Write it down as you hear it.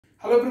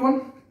Hello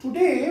everyone,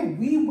 today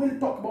we will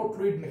talk about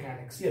fluid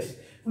mechanics. Yes,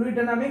 fluid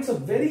dynamics is a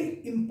very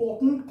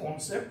important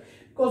concept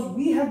because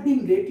we have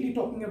been lately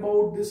talking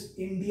about this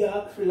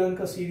India-Sri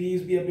Lanka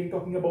series. We have been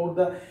talking about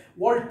the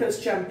World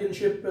Test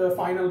Championship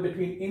final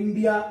between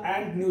India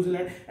and New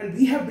Zealand, and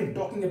we have been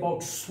talking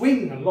about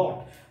swing a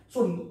lot.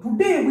 So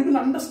today we will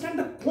understand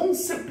the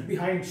concept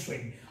behind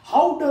swing.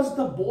 How does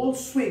the ball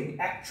swing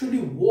actually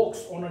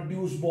works on a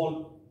deuce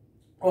ball,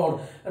 or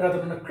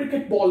rather on a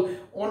cricket ball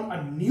on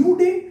a new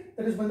day?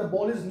 That is when the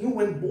ball is new,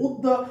 when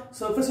both the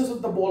surfaces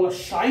of the ball are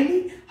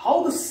shiny,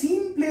 how the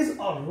seam plays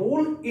a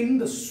role in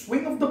the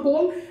swing of the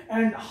ball,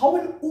 and how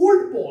an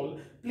old ball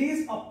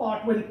plays a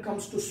part when it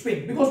comes to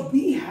swing. Because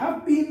we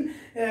have been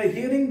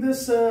hearing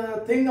this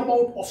thing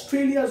about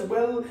Australia as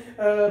well,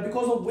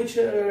 because of which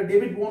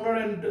David Warner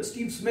and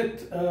Steve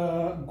Smith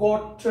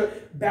got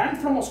banned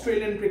from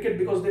Australian cricket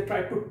because they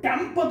tried to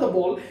tamper the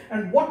ball.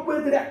 And what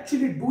were they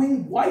actually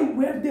doing? Why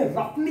were they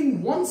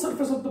roughening one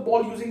surface of the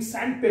ball using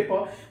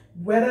sandpaper,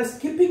 whereas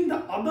keeping the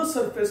other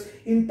surface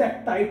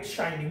intact, tight,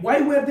 shiny?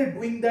 Why were they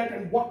doing that,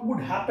 and what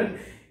would happen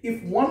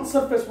if one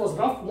surface was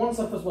rough, one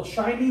surface was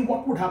shiny?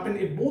 What would happen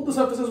if both the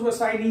surfaces were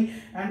shiny?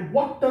 And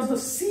what does the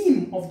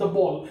seam of the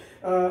ball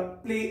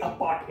play a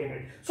part in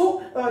it?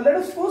 So let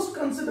us first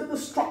consider the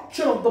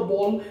structure of the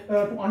ball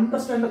to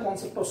understand the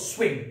concept of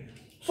swing.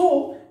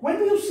 So when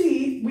you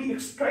see, we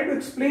try to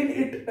explain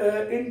it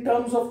in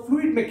terms of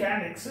fluid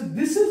mechanics.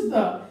 This is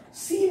the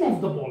seam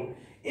of the ball.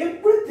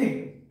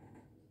 Everything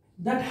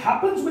that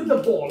happens with the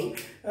ball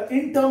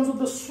in terms of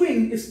the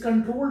swing is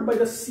controlled by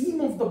the seam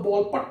of the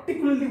ball,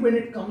 particularly when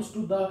it comes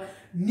to the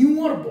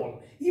newer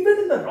ball. Even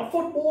in the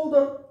rougher ball,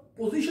 the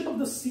position of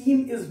the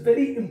seam is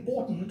very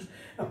important.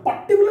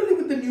 Particularly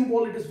with the new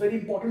ball, it is very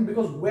important,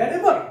 because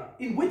wherever,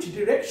 in which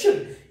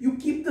direction you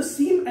keep the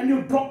seam and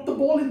you drop the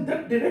ball in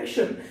that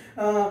direction,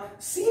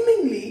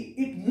 seemingly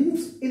it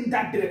moves in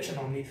that direction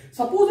only.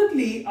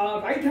 Supposedly a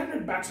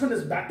right-handed batsman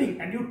is batting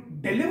and you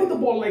deliver the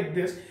ball like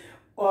this,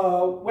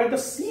 where the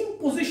seam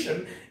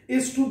position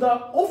is to the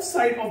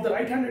offside of the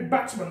right-handed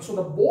batsman. So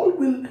the ball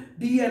will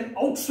be an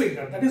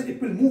outswinger. That is,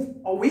 it will move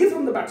away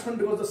from the batsman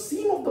because the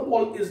seam of the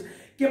ball is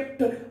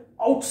kept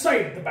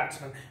outside the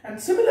batsman.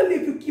 And similarly,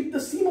 if you keep the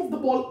seam of the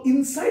ball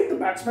inside the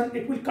batsman,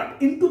 it will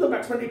cut into the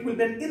batsman. It will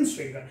then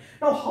in-swinger.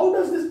 Now, how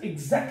does this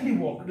exactly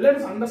work? Let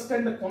us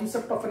understand the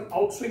concept of an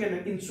outswing and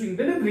an in-swing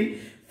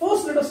delivery.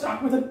 First, let us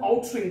start with an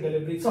outswing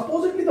delivery.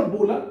 Supposedly the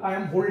bowler, I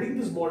am holding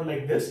this ball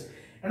like this,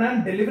 and I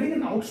am delivering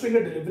an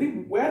outswinger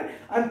delivery where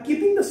I am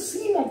keeping the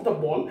seam of the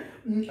ball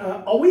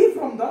away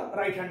from the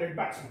right-handed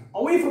batsman.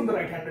 Away from the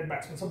right-handed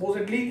batsman.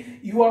 Supposedly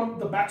you are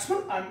the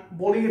batsman, I am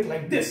bowling it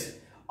like this,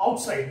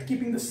 outside,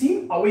 keeping the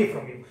seam away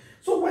from you.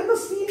 So when the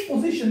seam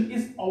position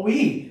is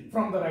away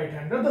from the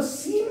right-hander, the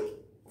seam,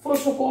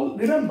 first of all,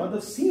 remember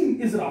the seam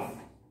is rough.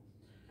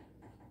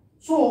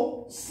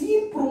 So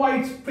seam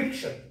provides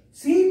friction.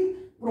 Seam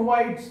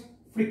provides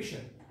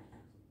friction.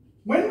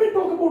 When we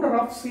talk about a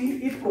rough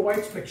seam, it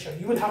provides friction.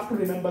 You will have to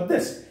remember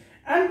this.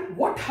 And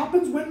what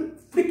happens when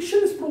friction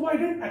is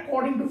provided?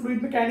 According to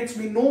fluid mechanics,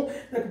 we know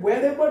that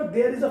wherever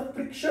there is a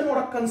friction or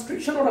a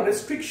constriction or a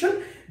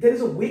restriction, there is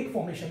a wake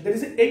formation, there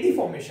is an eddy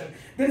formation,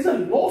 there is a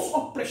loss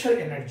of pressure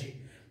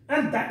energy.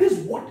 And that is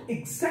what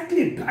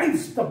exactly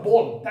drives the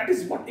ball. That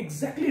is what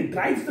exactly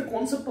drives the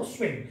concept of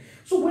swing.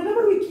 So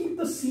whenever we keep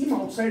the seam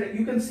outside,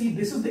 you can see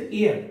this is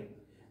the air.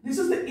 This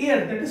is the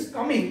air that is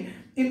coming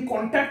in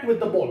contact with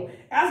the ball.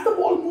 As the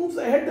ball moves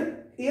ahead,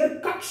 the air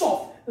cuts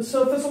off the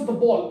surface of the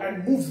ball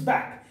and moves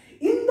back.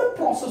 In the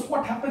process,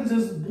 what happens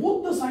is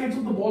both the sides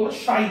of the ball are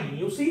shiny.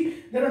 You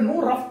see, there are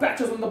no rough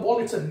patches on the ball.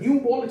 It's a new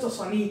ball, it's a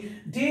sunny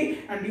day,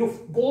 and you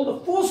bowl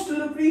the first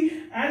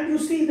delivery, and you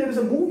see there is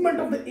a movement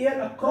of the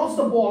air across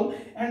the ball.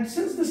 And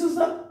since this is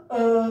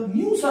the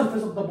new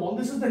surface of the ball,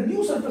 this is the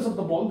new surface of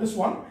the ball, this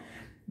one,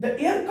 the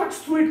air cuts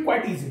through it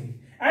quite easily,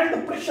 and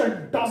the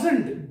pressure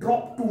doesn't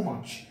drop too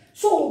much.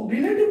 So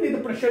relatively the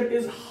pressure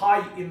is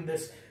high in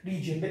this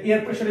region. The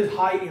air pressure is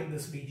high in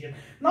this region.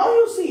 Now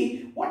you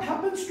see what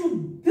happens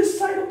to this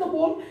side of the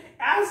ball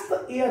as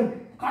the air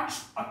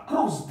cuts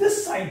across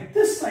this side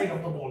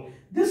of the ball.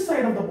 This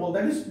side of the ball,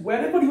 that is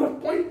wherever you are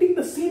pointing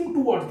the seam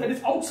towards, that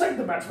is outside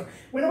the batsman.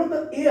 Whenever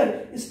the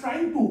air is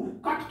trying to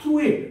cut through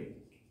it,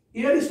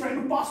 air is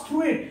trying to pass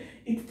through it,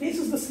 it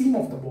faces the seam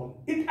of the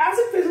ball. As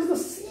it faces the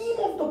seam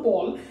of the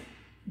ball,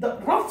 the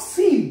rough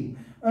seam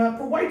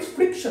provides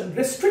friction,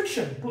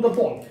 restriction to the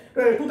ball,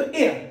 to the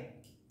air.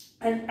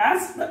 And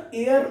as the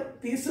air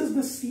faces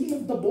the seam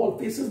of the ball,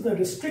 faces the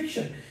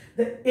restriction,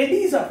 the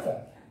eddies are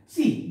formed.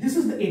 See, this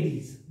is the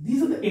eddies.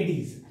 These are the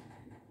eddies.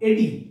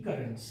 Eddy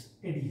currents.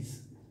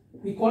 Eddies.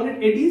 We call it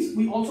eddies.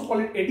 We also call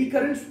it eddy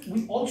currents.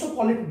 We also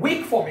call it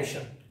wake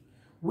formation.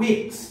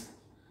 Wakes.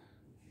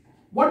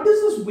 What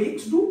does this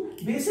wakes do?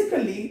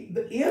 Basically,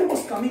 the air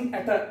was coming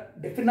at a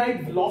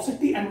definite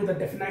velocity and with a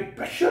definite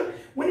pressure.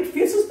 When it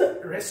faces the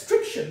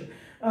restriction,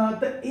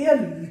 the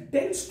air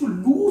tends to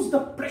lose the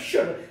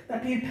pressure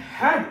that it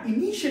had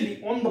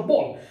initially on the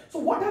ball. So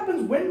what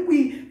happens when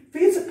we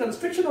face a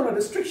constriction or a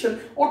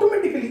restriction?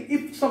 Automatically,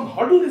 if some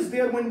hurdle is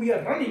there when we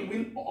are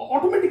running,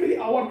 automatically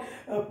our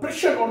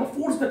pressure or the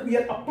force that we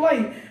are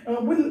applying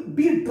will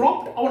be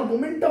dropped, our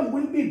momentum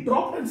will be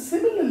dropped. And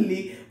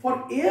similarly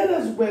for air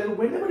as well,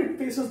 whenever it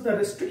faces the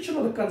restriction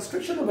or the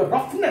constriction or the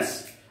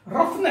roughness,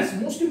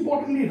 most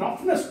importantly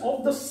roughness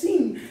of the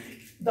seam,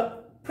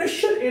 the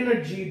pressure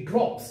energy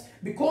drops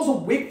because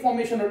of wake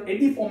formation or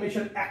eddy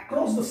formation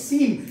across the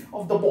seam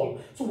of the ball.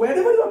 So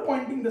wherever you are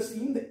pointing the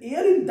seam, the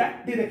air in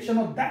that direction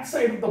or that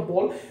side of the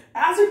ball,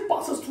 as it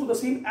passes through the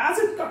seam, as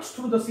it cuts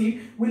through the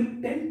seam, will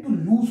tend to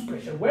lose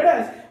pressure.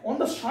 Whereas on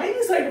the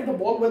shiny side of the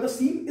ball, where the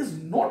seam is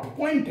not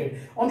pointed,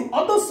 on the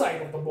other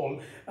side of the ball,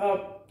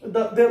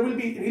 there will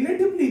be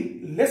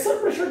relatively lesser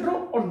pressure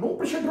drop or no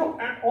pressure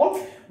drop at all,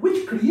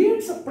 which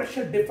creates a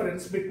pressure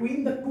difference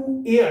between the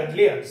two air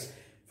layers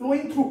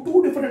flowing through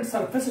two different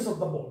surfaces of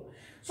the ball.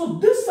 So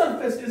this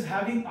surface is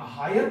having a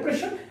higher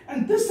pressure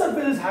and this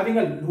surface is having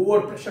a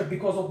lower pressure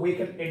because of wake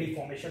and eddy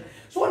formation.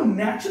 So a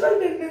natural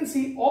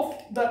tendency of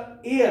the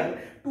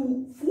air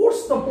to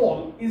force the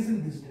ball is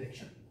in this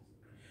direction.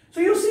 So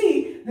you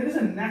see, there is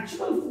a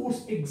natural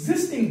force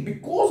existing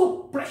because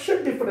of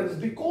pressure difference,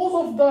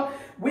 because of the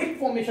wake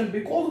formation,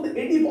 because of the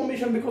eddy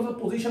formation, because of the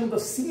position of the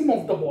seam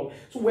of the ball.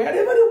 So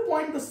wherever you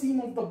point the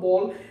seam of the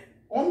ball,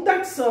 on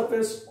that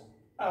surface,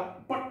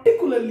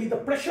 particularly the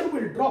pressure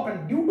will drop,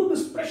 and due to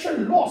this pressure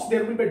loss,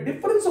 there will be a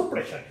difference of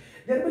pressure.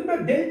 There will be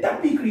a delta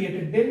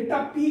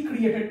P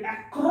created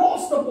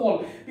across the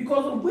ball,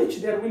 because of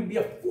which there will be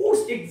a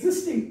force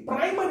existing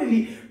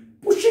primarily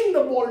pushing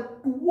the ball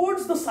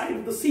towards the side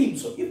of the seam.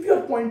 So if you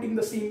are pointing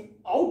the seam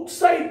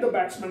outside the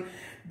batsman,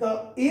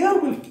 the air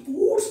will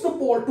force the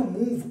ball to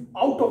move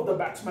out of the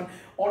batsman,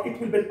 or it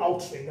will be an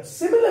outswinger.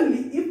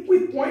 Similarly, if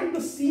we point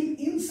the seam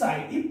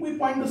inside, if we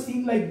point the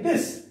seam like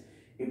this,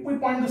 if we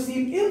point the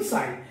seam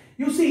inside,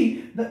 you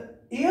see the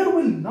air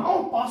will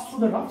now pass through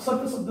the rough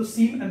surface of the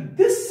seam, and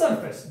this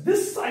surface,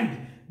 this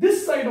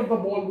side of the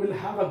ball will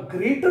have a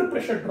greater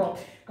pressure drop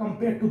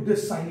compared to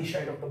this shiny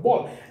side of the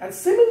ball. And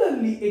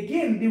similarly,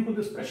 again, due to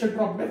this pressure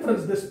drop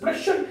difference, this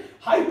pressure,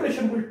 high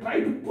pressure, will try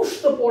to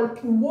push the ball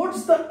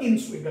towards the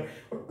in-swinger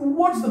or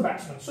towards the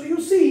batsman. So you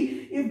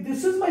see, if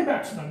this is my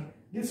batsman,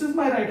 this is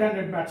my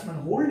right-handed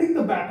batsman holding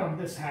the bat on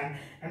this hand,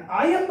 and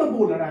I am the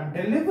bowler, I am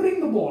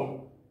delivering the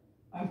ball,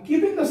 I am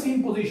keeping the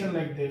seam position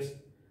like this.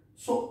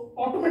 So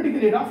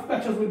automatically rough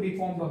patches will be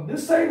formed on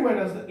this side,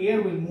 whereas the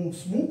air will move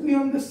smoothly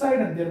on this side,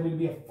 and there will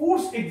be a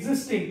force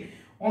existing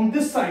on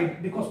this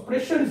side because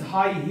pressure is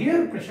high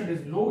here, pressure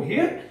is low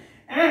here,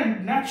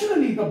 and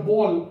naturally the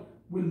ball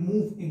will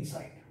move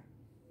inside.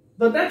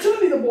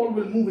 Naturally the ball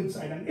will move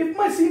inside, and if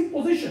my seam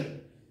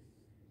position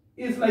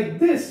is like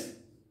this,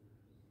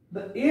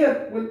 the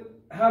air will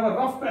have a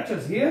rough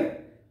patches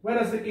here,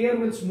 whereas the air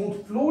will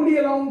smooth slowly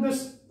along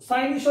this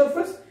shiny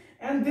surface,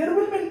 and there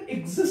will be an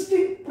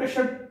existing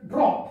pressure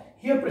drop.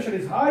 Here pressure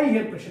is high,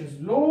 here pressure is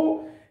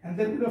low, and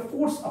there will be a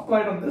force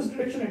applied on this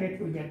direction, and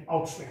it will be an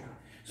outswinger.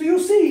 So you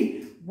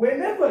see,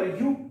 whenever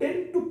you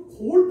tend to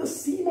hold the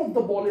seam of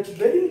the ball, it's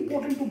very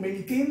important to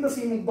maintain the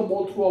seam of the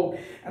ball throughout,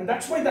 and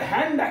that's why the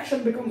hand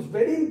action becomes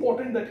very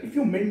important, that if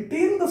you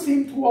maintain the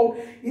seam throughout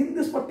in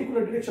this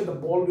particular direction, the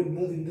ball will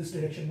move in this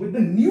direction with the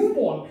new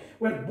ball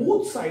where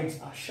both sides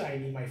are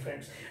shiny, my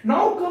friends.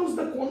 Now comes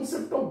the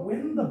concept of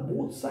when the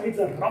both sides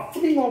are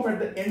roughening off at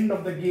the end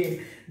of the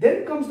game.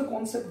 Then comes the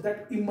concept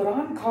that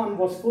Imran Khan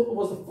was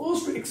the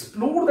first to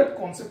explore that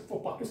concept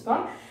for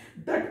Pakistan,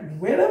 that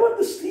wherever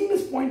the seam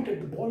is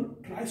pointed, the ball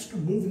tries to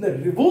move in the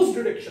reverse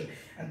direction,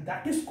 and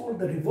that is called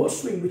the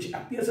reverse swing, which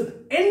appears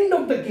at the end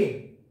of the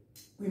game.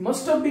 We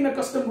must have been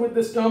accustomed with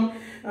this term.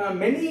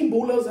 Many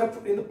bowlers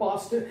have in the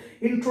past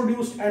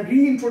introduced and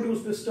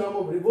reintroduced this term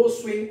of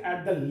reverse swing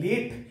at the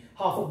late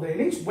half of the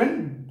innings,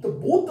 when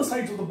both the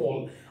sides of the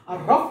ball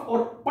are rough,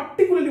 or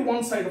particularly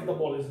one side of the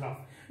ball is rough.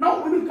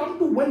 Now we will come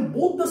to when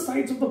both the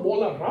sides of the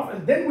ball are rough,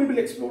 and then we will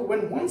explore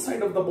when one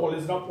side of the ball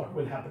is rough, what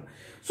will happen.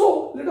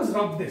 So let us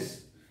rub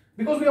this,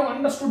 because we have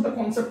understood the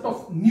concept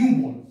of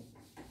new ball.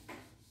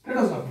 Let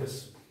us rub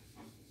this.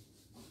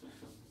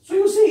 So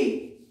you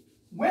see,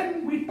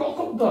 when we talk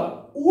of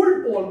the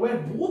old ball where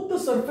both the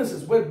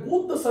surfaces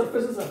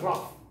are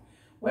rough,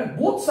 where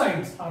both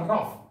sides are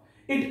rough,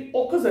 it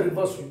occurs a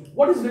reverse swing.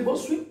 What is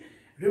reverse swing?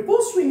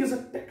 Reverse swing is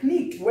a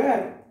technique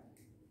where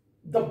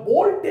the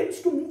ball tends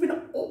to move in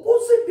an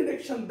opposite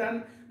direction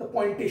than the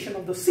pointation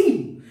of the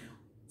seam.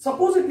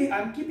 Supposedly,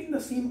 I am keeping the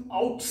seam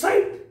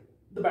outside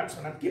the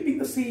batsman. I am keeping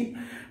the seam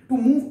to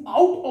move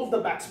out of the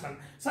batsman,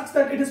 such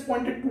that it is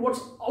pointed towards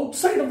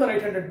outside of the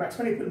right-handed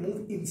batsman. It will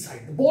move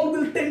inside. The ball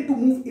will tend to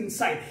move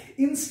inside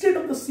instead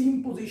of the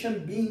seam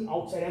position being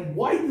outside. And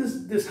why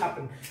this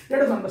happen?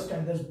 Let us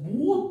understand this.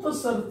 Both the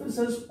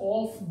surfaces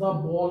of the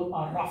ball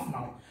are rough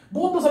now.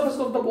 Both the surfaces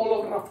of the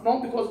ball are rough now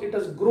because it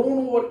has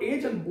grown over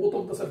age, and both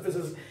of the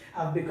surfaces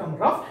have become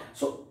rough.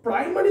 So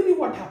primarily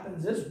what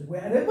happens is,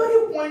 wherever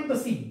you point the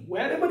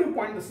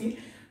seam,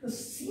 the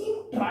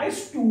seam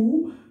tries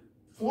to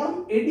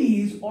form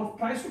eddies or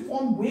tries to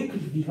form wake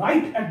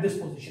right at this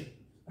position.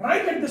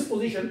 Right at this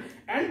position,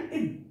 and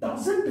it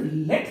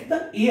doesn't let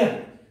the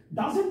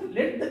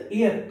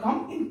air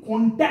come in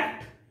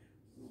contact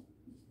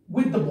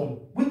with the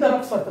ball, with the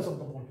rough surface of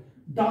the ball.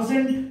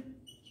 Doesn't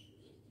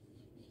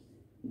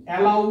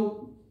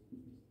allow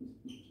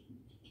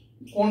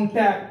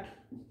contact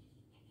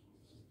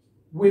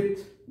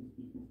with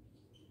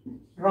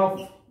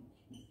rough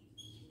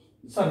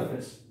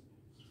surface.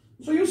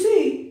 So you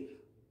see,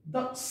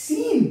 the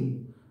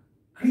seam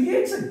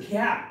creates a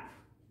gap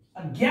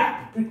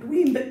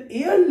between the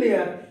air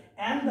layer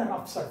and the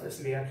rough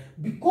surface layer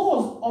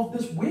because of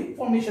this wake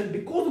formation,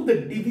 because of the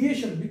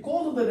deviation,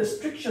 because of the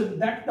restriction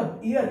that the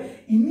air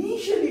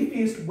initially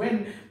faced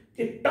when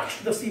it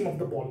touched the seam of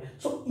the ball.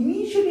 So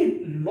initially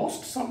it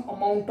lost some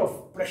amount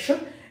of pressure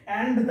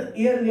and the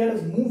air layer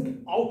has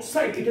moved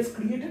outside. It has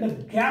created a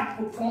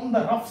gap from the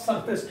rough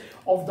surface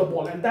of the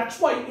ball, and that's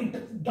why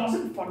it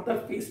doesn't further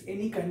face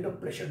any kind of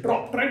pressure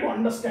drop. Try to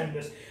understand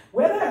this.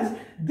 Whereas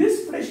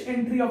this fresh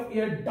entry of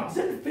air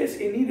doesn't face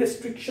any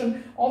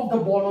restriction of the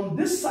ball on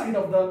this side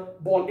of the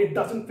ball. It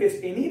doesn't face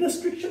any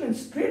restriction and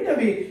straight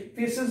away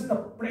faces the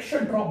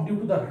pressure drop due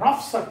to the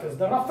rough surface,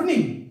 the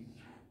roughening.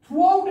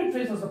 Throughout it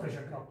faces the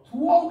pressure drop.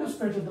 Throughout it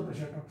faces the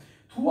pressure drop.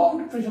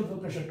 Throughout it faces the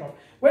pressure drop.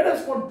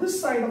 Whereas for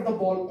this side of the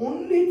ball,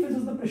 only it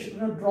faces the pressure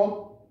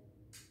drop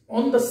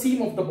on the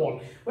seam of the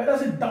ball,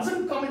 whereas it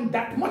doesn't come in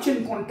that much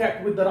in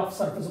contact with the rough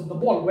surface of the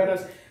ball.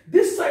 Whereas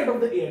this side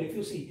of the air, if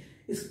you see,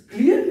 is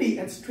clearly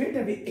and straight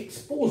away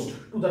exposed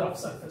to the rough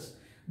surface.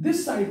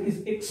 This side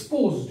is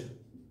exposed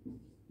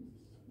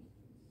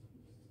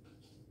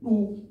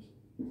to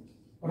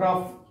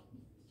rough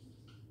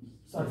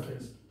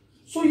surface.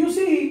 So you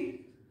see,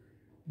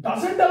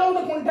 doesn't allow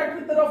the contact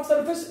with the rough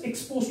surface,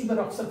 exposed to the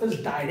rough surface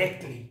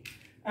directly.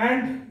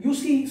 And you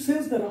see,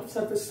 since the rough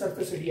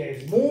surface area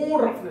is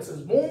more, roughness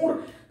is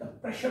more, the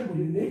pressure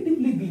will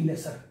relatively be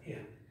lesser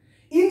here.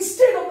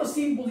 Instead of the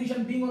seam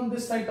position being on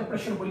this side, the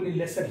pressure will be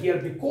lesser here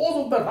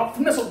because of the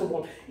roughness of the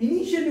ball.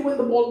 Initially, when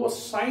the ball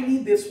was shiny,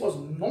 this was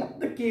not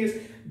the case.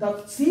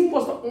 The seam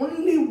was the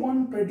only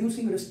one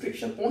producing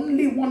restriction,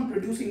 only one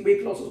producing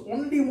wake losses,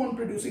 only one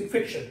producing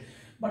friction.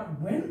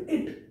 But when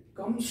it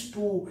comes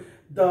to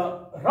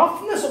the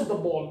roughness of the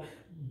ball,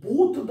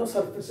 both the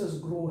surfaces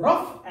grow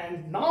rough,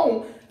 and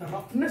now the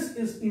roughness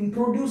is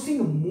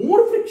introducing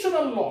more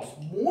frictional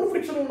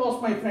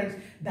loss, my friends,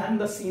 than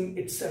the seam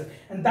itself.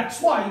 And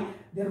that's why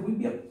there will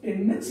be a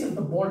tendency of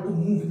the ball to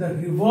move in the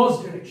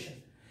reverse direction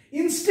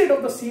instead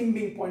of the seam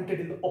being pointed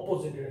in the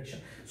opposite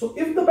direction. So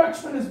if the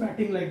batsman is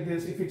batting like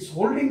this, if it's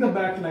holding the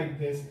bat like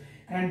this,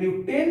 and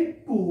you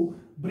tend to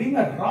bring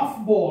a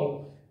rough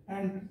ball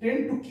and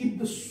tend to keep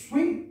the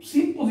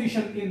seam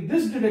position in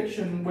this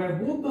direction where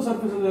both the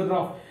surfaces are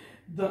rough,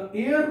 the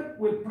air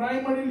will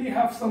primarily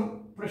have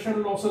some pressure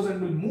losses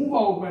and will move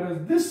out,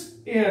 whereas this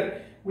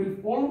air will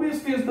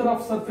always face the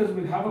rough surface,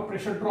 will have a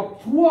pressure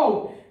drop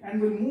throughout and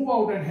will move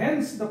out, and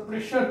hence the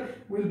pressure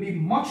will be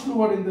much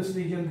lower in this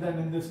region than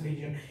in this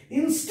region.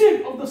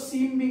 Instead of the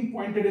seam being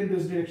pointed in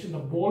this direction, the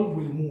ball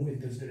will move in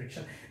this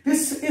direction.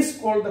 This is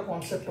called the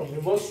concept of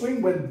reverse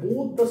swing, when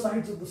both the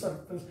sides of the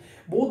surface,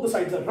 both the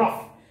sides are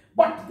rough.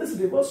 But this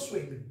reverse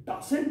swing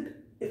doesn't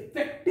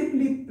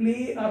effectively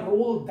play a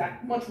role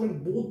that much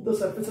when both the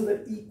surfaces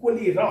are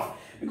equally rough,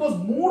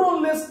 because more or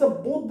less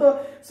both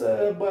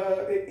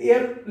the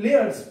air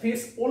layers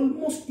face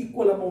almost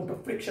equal amount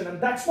of friction, and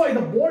that's why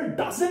the ball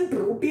doesn't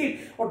rotate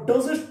or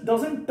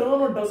doesn't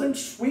turn or doesn't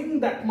swing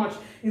that much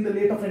in the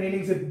late of an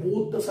innings if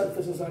both the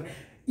surfaces are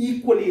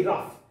equally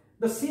rough.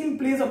 The seam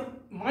plays a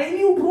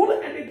minute role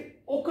and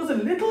it occurs a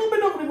little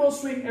bit of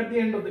reverse swing at the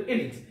end of the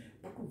innings.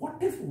 But what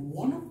if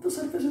one of the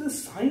surfaces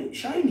is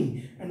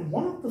shiny and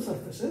one of the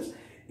surfaces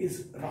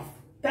is rough?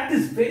 That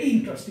is very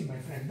interesting, my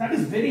friend. That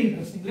is very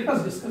interesting. Let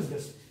us discuss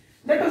this.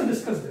 Let us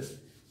discuss this.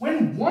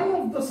 When one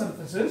of the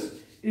surfaces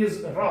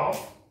is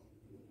rough,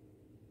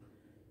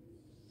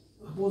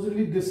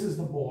 supposedly this is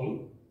the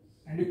ball,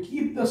 and you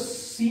keep the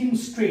seam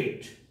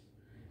straight,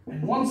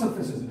 and one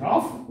surface is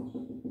rough,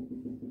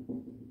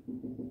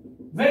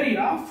 very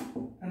rough,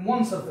 and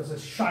one surface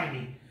is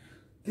shiny.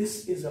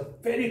 This is a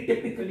very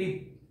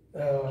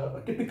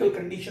typical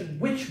condition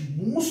which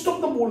most of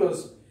the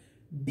bowlers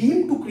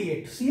seem to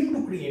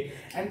create,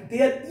 and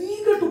they are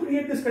eager to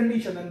create this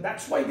condition, and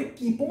that's why they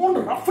keep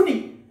on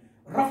roughening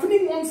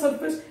one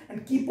surface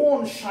and keep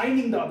on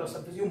shining the other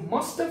surface. You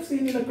must have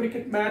seen in a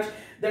cricket match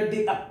that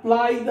they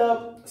apply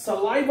the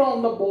saliva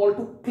on the ball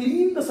to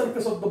clean the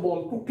surface of the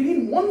ball, to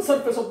clean one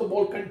surface of the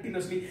ball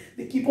continuously.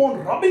 They keep on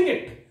rubbing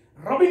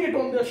it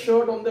on their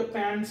shirt, on their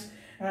pants,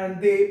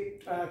 and they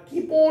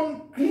keep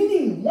on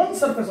cleaning one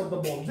surface of the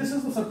ball. This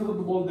is the surface of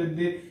the ball that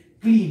they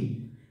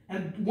clean.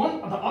 and the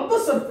other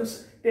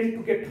surface tend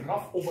to get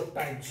rough over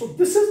time. So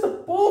this is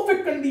the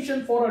perfect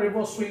condition for a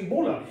reverse swing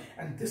bowler,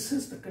 and this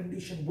is the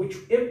condition which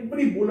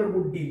every bowler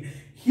would need.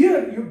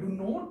 Here you do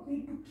not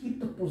need to keep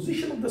the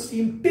position of the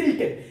seam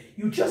tilted,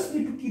 you just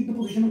need to keep the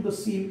position of the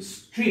seam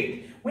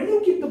straight. When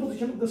you keep the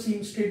position of the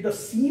seam straight, the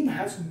seam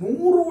has no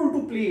role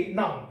to play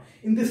now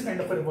in this kind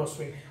of a reverse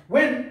swing.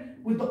 When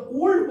with the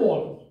old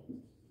ball,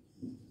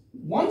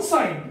 one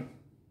side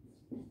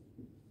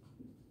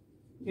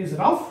is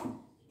rough,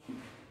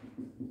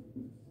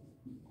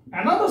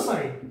 another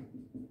side,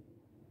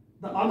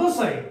 the other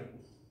side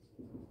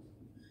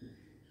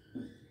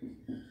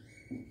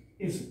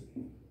is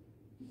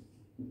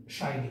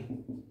shiny.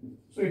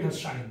 So it has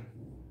shine.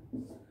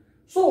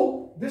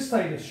 So this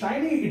side is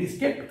shiny, it is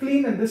kept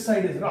clean, and this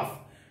side is rough.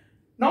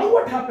 Now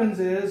what happens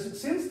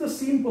is, since the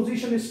seam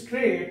position is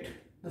straight,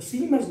 the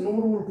seam has no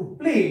role to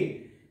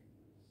play,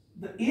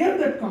 the air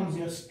that comes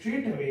here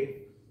straight away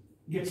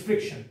gets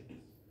friction.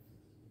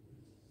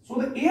 So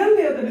the air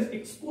layer that is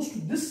exposed to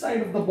this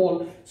side of the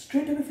ball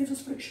straight away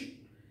faces friction.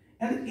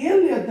 And the air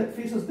layer that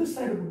faces this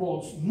side of the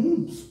ball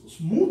moves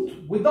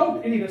smooth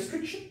without any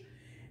restriction.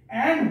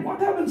 And what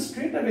happens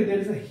straight away, there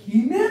is an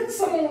immense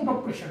amount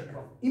of pressure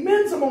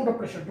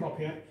drop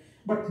here,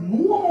 but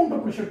no amount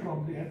of pressure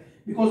drop there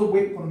because of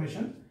wave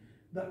formation.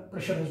 The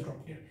pressure has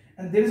dropped here,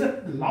 and there is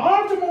a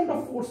large amount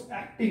of force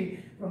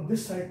acting from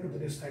this side to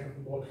this side of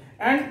the ball.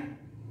 And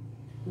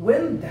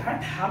when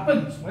that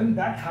happens,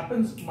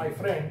 my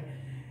friend,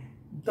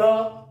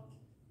 the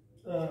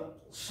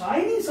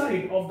shiny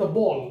side of the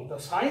ball, the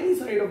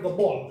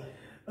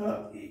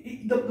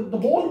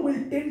ball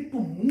will tend to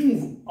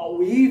move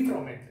away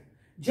from it.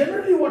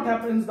 Generally what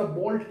happens, the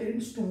ball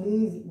tends to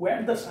move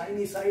where the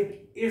shiny side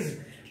is.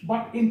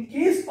 But in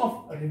case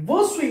of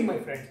reverse swing, my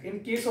friend,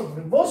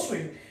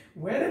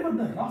 wherever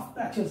the rough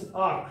patches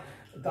are,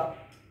 the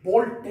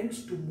ball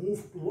tends to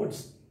move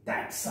towards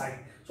that side.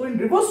 So in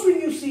reverse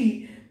swing, you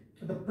see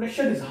the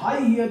pressure is high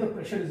here, the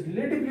pressure is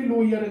relatively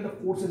low here, and the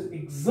force is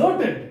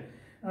exerted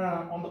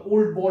on the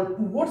old ball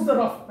towards the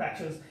rough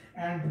patches,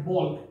 and the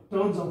ball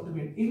turns out to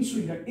be an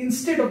in-swinger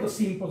instead of the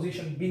seam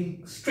position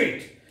being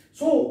straight.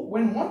 So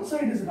when one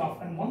side is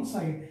rough and one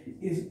side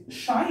is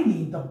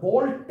shiny, the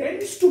ball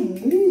tends to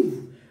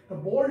move. The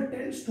ball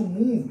tends to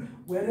move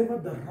wherever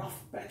the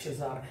rough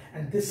patches are,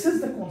 and this is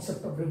the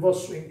concept of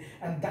reverse swing,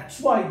 and that's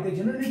why they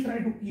generally try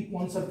to keep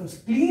one surface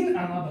clean and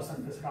another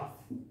surface rough.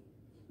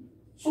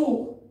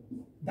 So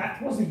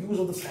that was the use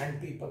of the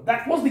sandpaper.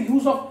 That was the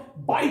use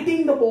of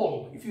biting the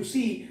ball. If you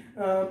see,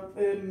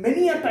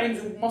 many a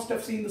times you must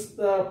have seen this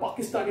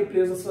Pakistani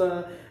players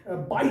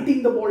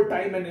biting the ball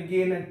time and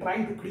again and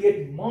trying to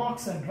create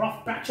marks and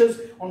rough patches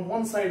on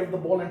one side of the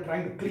ball and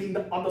trying to clean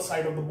the other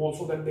side of the ball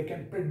so that they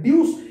can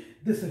produce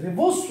this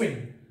reverse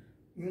swing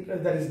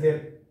that is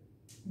there.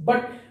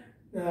 But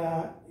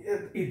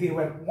they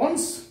were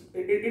once,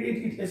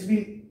 it has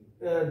been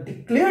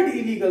declared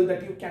illegal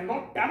that you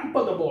cannot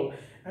tamper the ball,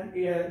 and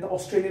the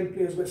Australian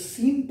players were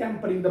seen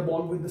tampering the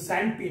ball with the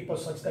sandpaper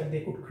such that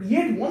they could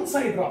create one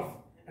side rough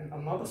and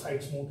another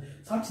side smooth,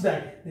 such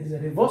that there is a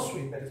reverse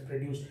swing that is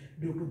produced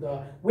due to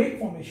the wave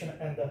formation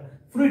and the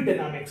fluid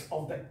dynamics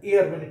of the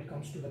air when it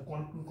comes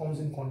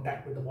in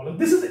contact with the ball. And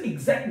this is the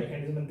exact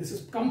mechanism, and this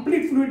is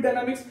complete fluid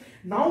dynamics.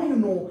 Now you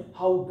know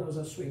how does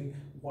a swing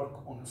work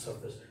on a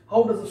surface.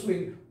 How does a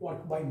swing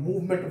work by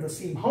movement of the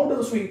seam? How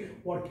does a swing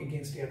work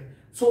against air?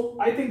 So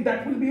I think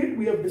that will be it.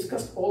 We have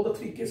discussed all the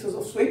three cases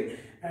of swing.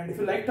 And if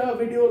you liked our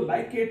video,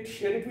 like it,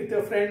 share it with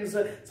your friends,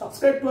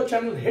 subscribe to our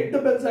channel, hit the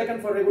bell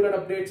icon for regular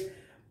updates.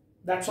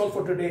 That's all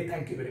for today.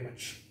 Thank you very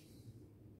much.